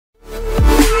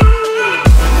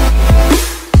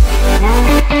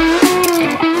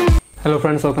Hello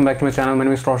friends, welcome back to my channel. My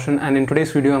name is Roshan, and in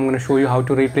today's video I'm going to show you how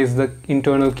to replace the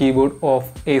internal keyboard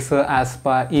of Acer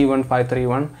Aspire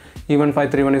E1-531.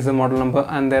 E1-531 is the model number,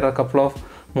 and there are a couple of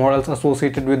models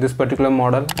associated with this particular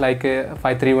model like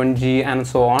 531G and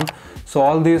so on. So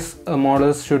all these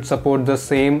models should support the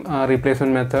same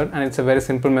replacement method, and it's a very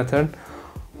simple method.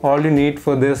 All you need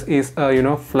for this is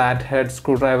a flathead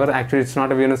screwdriver. Actually it's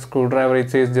not even a screwdriver,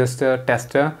 it is just a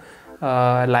tester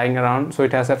lying around. So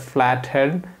it has a flat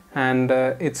head and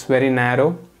it's very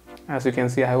narrow, as you can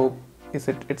see. I hope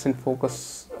it's in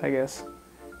focus, I guess.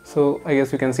 So I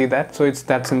guess you can see that. So it's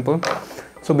that simple.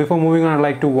 So before moving on, I'd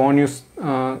like to warn you,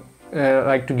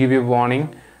 like to give you a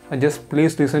warning. Just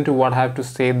please listen to what I have to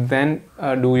say, then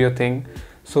do your thing.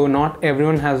 So not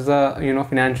everyone has the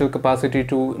financial capacity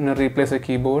to replace a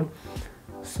keyboard.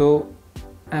 So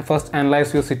first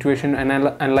analyze your situation and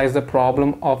analyze the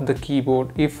problem of the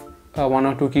keyboard. If one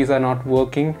or two keys are not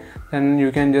working, then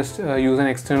you can just use an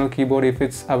external keyboard if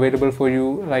it's available for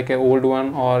you, like an old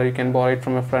one, or you can borrow it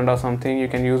from a friend or something. You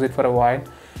can use it for a while,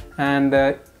 and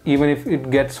even if it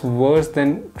gets worse,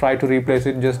 then try to replace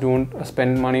it. Just don't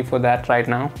spend money for that right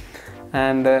now.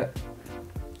 And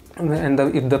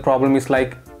if the problem is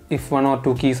like if one or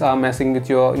two keys are messing with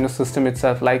your system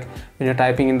itself, like when you're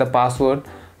typing in the password,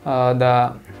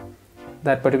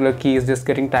 that particular key is just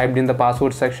getting typed in the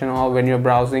password section, or when you're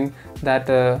browsing, that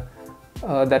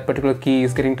particular key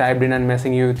is getting typed in and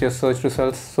messing you with your search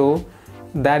results. So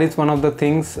that is one of the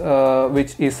things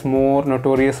which is more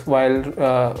notorious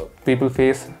while people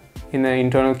face in an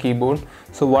internal keyboard.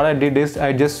 So what I did is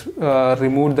I just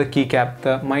removed the keycap.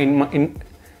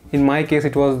 In my case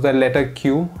it was the letter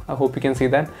Q. I hope you can see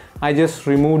that. I just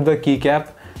removed the keycap,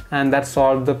 and that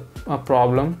solved the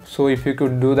problem. So if you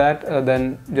could do that,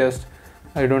 then just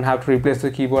you don't have to replace the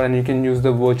keyboard, and you can use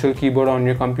the virtual keyboard on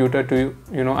your computer to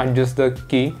adjust the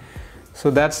key.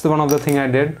 So that's one of the thing I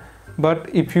did.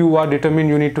 But if you are determined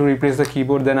you need to replace the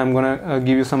keyboard, then I'm gonna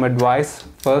give you some advice.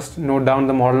 First, note down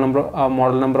the model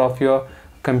number of your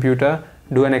computer.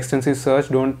 Do an extensive search.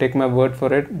 Don't take my word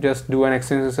for it. Just do an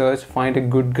extensive search. Find a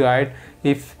good guide.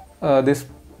 If this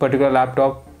particular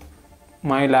laptop,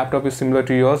 my laptop, is similar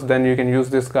to yours, then you can use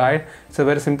this guide. It's a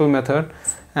very simple method.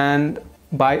 And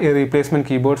buy a replacement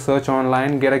keyboard. Search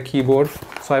online, get a keyboard.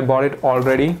 So I bought it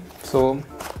already. So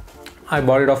I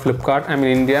bought it off Flipkart. I'm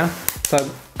in India, so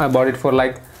I bought it for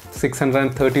like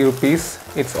 630 rupees.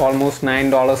 It's almost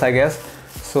 $9, I guess.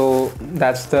 So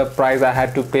that's the price I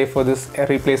had to pay for this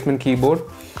replacement keyboard.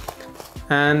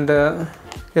 And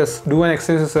yes, do an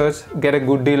extensive search, get a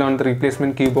good deal on the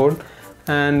replacement keyboard,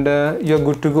 and you're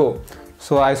good to go.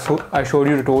 So I showed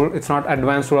you the tool. It's not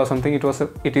advanced tool or something.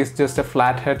 It is just a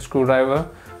flathead screwdriver.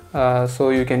 So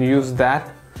you can use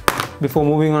that. Before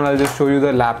moving on, I'll just show you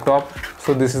the laptop.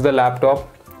 So this is the laptop,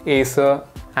 Acer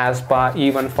Aspire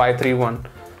E1-531.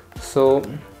 So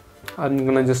I'm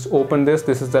gonna just open this.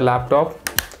 This is the laptop,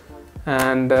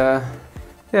 and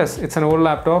yes, it's an old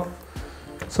laptop.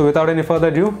 So without any further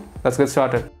ado, let's get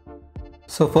started.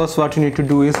 So first, what you need to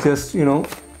do is just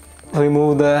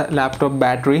remove the laptop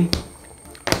battery.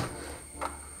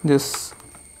 Just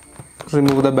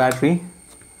remove the battery.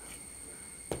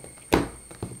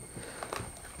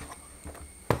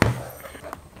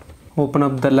 Open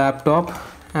up the laptop,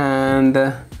 and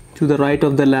to the right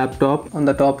of the laptop, on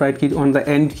the top right key, on the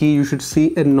end key, you should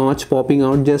see a notch popping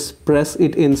out. Just press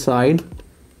it inside.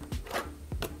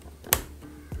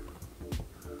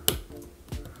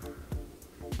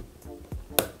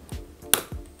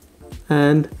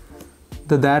 And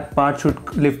that part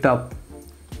should lift up.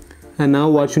 And now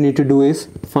what you need to do is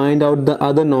find out the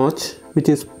other notch which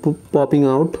is popping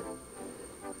out.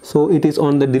 So it is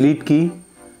on the delete key.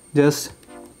 Just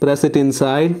press it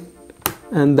inside,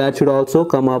 and that should also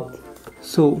come up.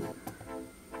 So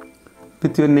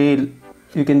with your nail,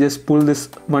 you can just pull this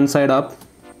one side up.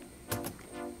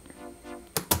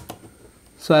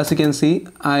 So as you can see,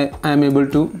 I am able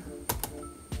to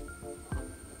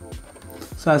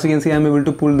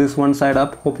pull this one side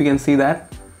up. Hope you can see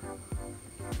that.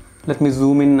 Let me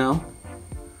zoom in now.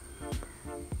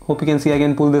 Hope you can see I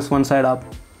can pull this one side up.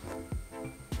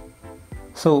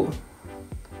 So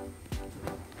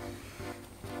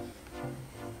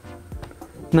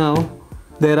now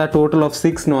there are total of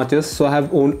 6 notches. So I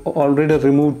have already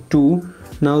removed 2.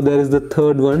 Now there is the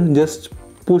third one. Just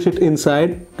push it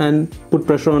inside and put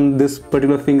pressure on this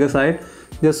particular finger side.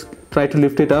 Just try to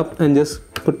lift it up and just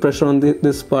put pressure on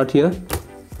this part here,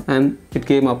 and it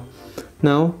came up.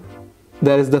 Now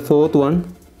there is the fourth one.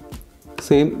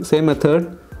 Same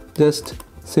method. Just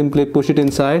simply push it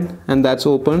inside, and that's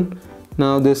open.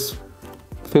 Now this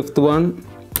fifth one,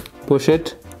 push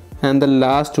it, and the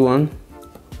last one,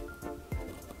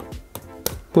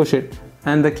 push it,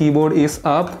 and the keyboard is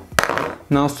up.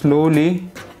 Now slowly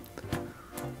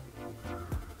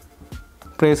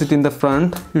place it in the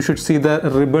front. You should see the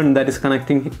ribbon that is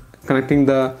connecting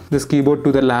this keyboard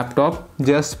to the laptop.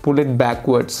 Just pull it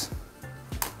backwards,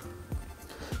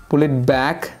 pull it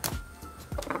back,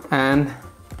 and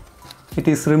it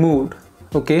is removed.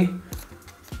 Okay,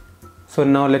 so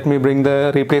now let me bring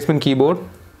the replacement keyboard.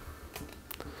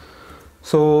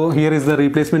 So here is the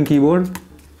replacement keyboard,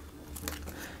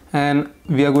 and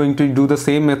we are going to do the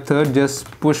same method.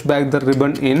 Just push back the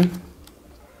ribbon in.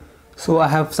 So I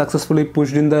have successfully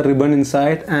pushed in the ribbon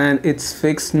inside and it's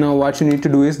fixed. Now what you need to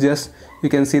do is, just you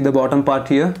can see the bottom part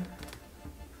here,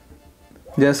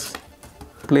 just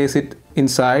place it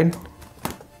inside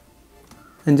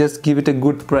and just give it a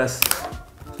good press.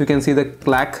 You can see the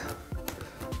clack.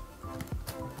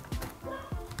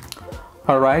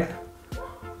 Alright,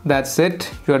 that's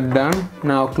it, you're done.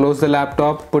 Now close the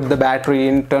laptop, put the battery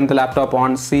in, turn the laptop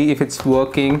on, see if it's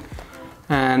working,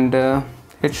 and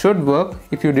it should work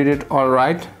if you did it all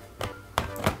right.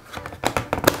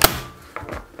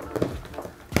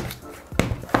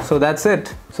 So that's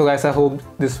it. So guys, I hope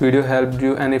this video helped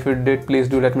you, and if it did, please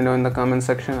do let me know in the comment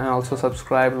section, and also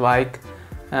subscribe, like,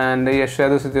 and yeah, share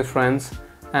this with your friends.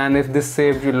 And if this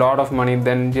saved you a lot of money,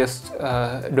 then just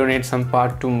donate some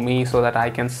part to me so that I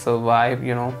can survive,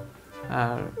 you know,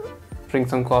 drink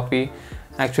some coffee.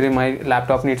 Actually my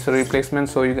laptop needs a replacement,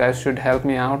 so you guys should help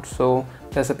me out. So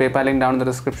there's a PayPal link down in the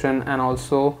description, and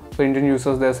also for Indian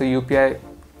users there's a UPI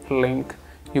link,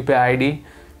 UPI ID.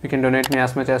 You can donate me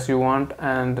as much as you want,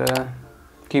 and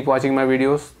keep watching my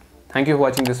videos. Thank you for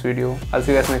watching this video. I'll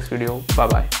see you guys next video. Bye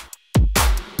bye.